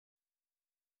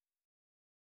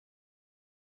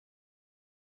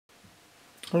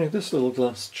Right, this little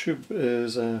glass tube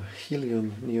is a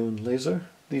helium-neon laser.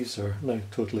 These are now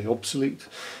totally obsolete,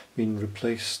 being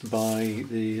replaced by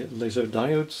the laser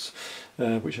diodes,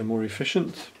 which are more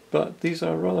efficient. But these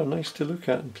are rather nice to look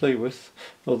at and play with,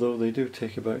 although they do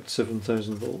take about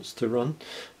 7,000 volts to run.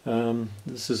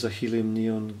 This is a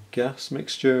helium-neon gas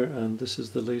mixture, and this is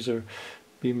the laser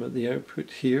beam at the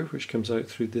output here, which comes out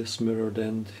through this mirrored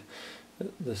end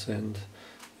at this end.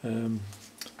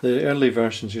 The early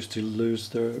versions used to lose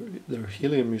their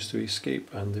helium used to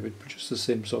escape, and they would produce the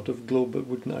same sort of glow but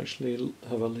wouldn't actually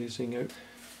have a lasing out.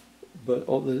 But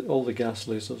all the gas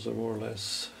lasers are more or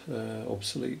less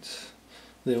obsolete.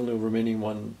 The only remaining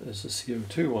one is the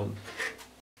CO2 one.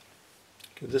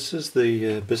 Okay, this is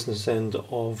the business end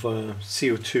of a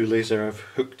CO2 laser I've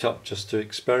hooked up just to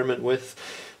experiment with.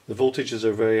 The voltages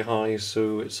are very high,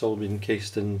 so it's all been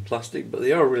encased in plastic, but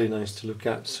they are really nice to look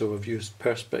at, so I've used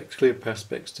perspex, clear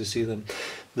perspex to see them.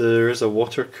 There is a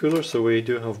water cooler, so we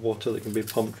do have water that can be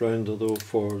pumped round, although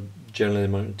for generally the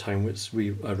amount of time which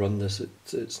I run this,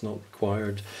 it's not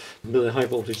required. But the high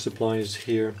voltage supply is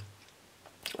here,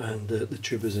 and the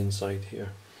tube is inside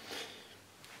here.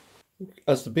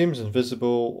 As the beam's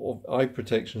invisible, eye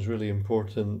protection is really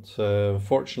important.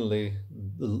 Fortunately,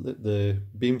 the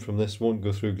beam from this won't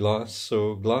go through glass,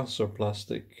 so glass or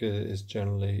plastic is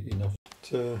generally enough.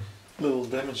 It's a little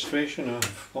demonstration of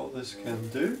what this can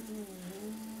do.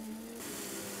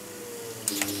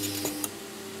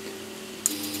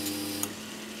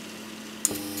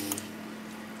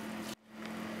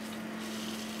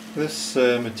 This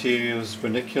material is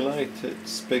vermiculite.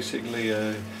 It's basically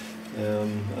an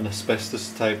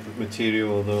asbestos type of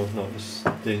material, although not as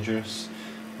dangerous,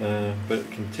 but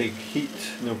it can take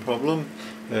heat no problem.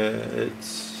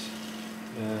 If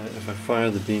I fire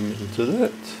the beam into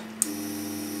that,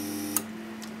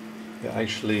 it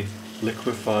actually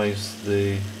liquefies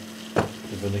the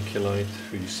vermiculite,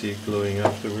 where you see it glowing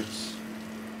afterwards.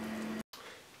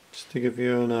 Just to give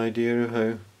you an idea of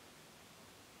how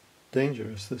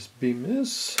dangerous this beam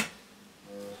is.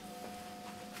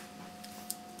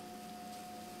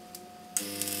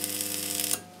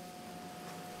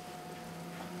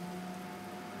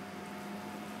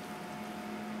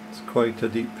 It's quite a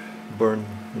deep burn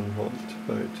in about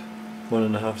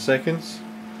 1.5 seconds.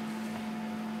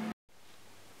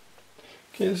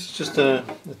 Okay, this is just an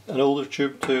older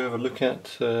tube to have a look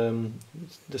at.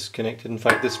 It's disconnected. In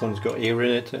fact, this one's got air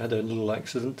in it. It had a little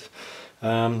accident.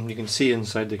 You can see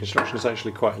inside the construction it's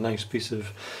actually quite a nice piece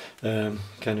of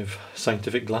kind of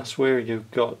scientific glassware.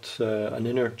 You've got an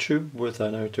inner tube with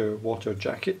an outer water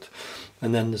jacket,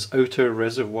 and then this outer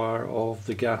reservoir of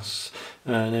the gas.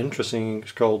 And interesting,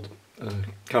 it's called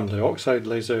carbon dioxide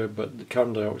laser, but the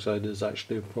carbon dioxide is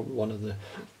actually probably one of the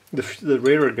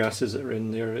rarer gases that are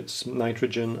in there. It's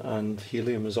nitrogen, and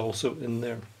helium is also in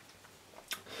there.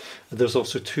 There's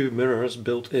also 2 mirrors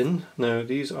built in. Now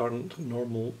these aren't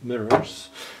normal mirrors,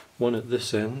 one at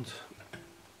this end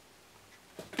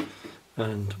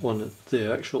and one at the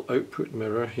actual output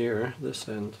mirror here, this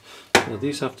end. Now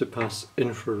these have to pass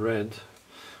infrared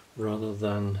rather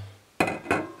than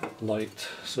light,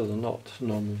 so they're not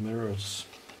normal mirrors.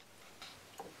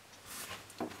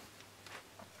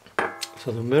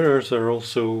 So the mirrors are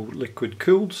also liquid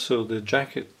cooled, so the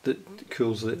jacket that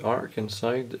cools the arc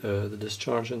inside, the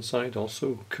discharge inside,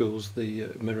 also cools the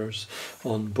mirrors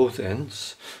on both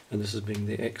ends, and this is being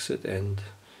the exit end,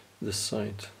 this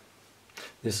side.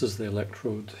 This is the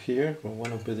electrode here, well, one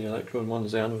will be the electrode, one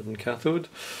is the anode and cathode.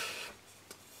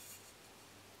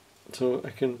 So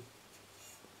I can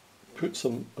take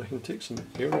some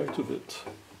air out of it.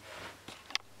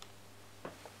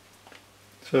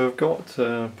 So I've got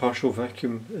partial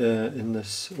vacuum in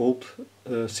this old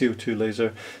CO2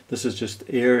 laser. This is just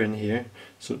air in here,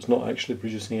 so it's not actually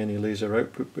producing any laser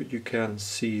output, but you can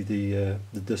see the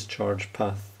discharge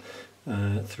path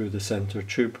through the center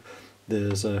tube.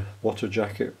 There's a water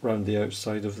jacket around the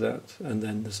outside of that, and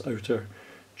then this outer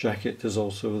jacket is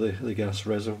also the gas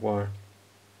reservoir.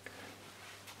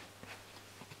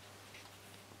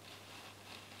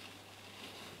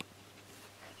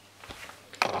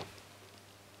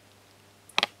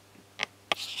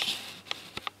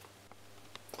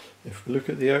 If we look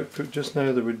at the output just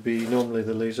now, there would be, normally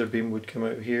the laser beam would come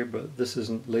out here, but this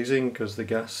isn't lasing because the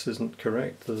gas isn't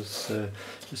correct. It's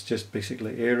just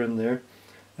basically air in there,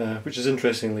 which is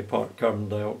interestingly part carbon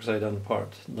dioxide and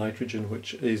part nitrogen,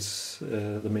 which is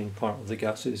the main part of the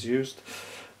gases used,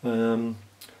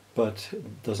 but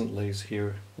it doesn't lase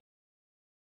here